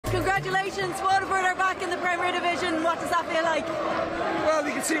Congratulations, Waterford are back in the Premier Division. What does that feel like? Well,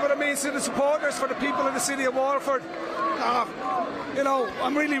 you can see what it means to the supporters, for the people in the city of Waterford. You know,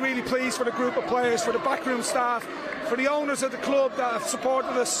 I'm really pleased for the group of players, for the backroom staff, for the owners of the club that have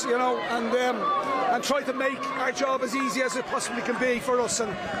supported us, you know, and tried to make our job as easy as it possibly can be for us. And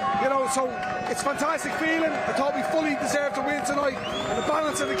you know, so it's a fantastic feeling. I thought we fully deserved to win tonight. And the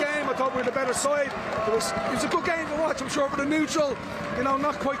balance of the game, I thought we were the better side. It was a good game to watch, I'm sure, for the neutral. You know,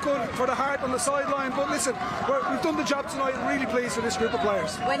 not quite good for the heart on the sideline. But listen, we've done the job tonight. I'm really pleased with this group of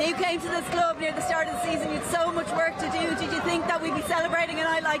players. When you came to this club near the start of the season, you had so much work to do. Did you think that we'd be celebrating a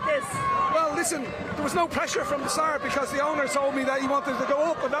night like this? Well, listen, there was no pressure from the start because the owner told me that he wanted to go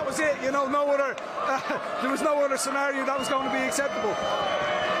up, and that was it. You know, there was no other scenario that was going to be acceptable.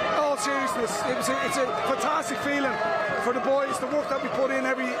 In all seriousness, it's a fantastic feeling for the boys, the work that we put in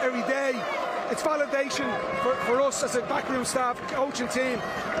every day. It's validation for us as a backroom staff, coaching team,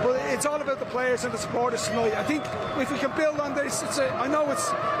 but it's all about the players and the supporters tonight. I think if we can build on this, I know it's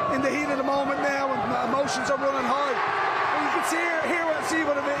in the heat of the moment now and emotions are running high, but you can see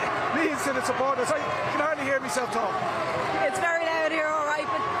what it means to the supporters. I can hardly hear myself talk. It's very loud here, all right,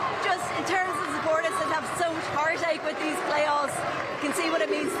 but just in terms of supporters that have so much heartache with these playoffs, you can see what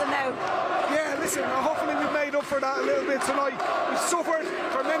it means to them now. Yeah, listen, hopefully we've made up for that a little bit tonight. We've suffered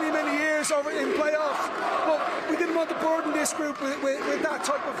for many years over in playoffs, but we didn't want to burden this group with that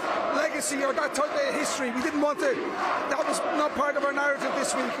type of legacy or that type of history. We didn't want to. That was not part of our narrative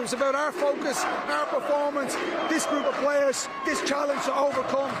this week. It was about our focus, our performance, this group of players, this challenge to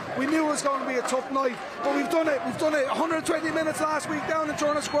overcome. We knew it was going to be a tough night, but we've done it. We've done it. 120 minutes last week down in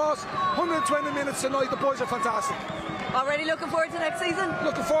Turner's Cross, 120 minutes tonight. The boys are fantastic. Already looking forward to next season?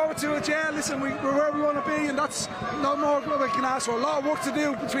 Looking forward to it, yeah. Listen, we're where we want to be, and that's no more than we can ask for. A lot of work to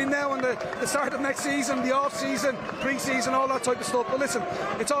do between now and the start of next season, the off-season, pre-season, all that type of stuff. But listen,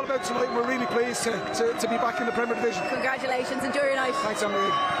 it's all about tonight, and we're really pleased to be back in the Premier Division. Congratulations, enjoy your night. Thanks,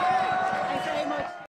 Anne-Marie.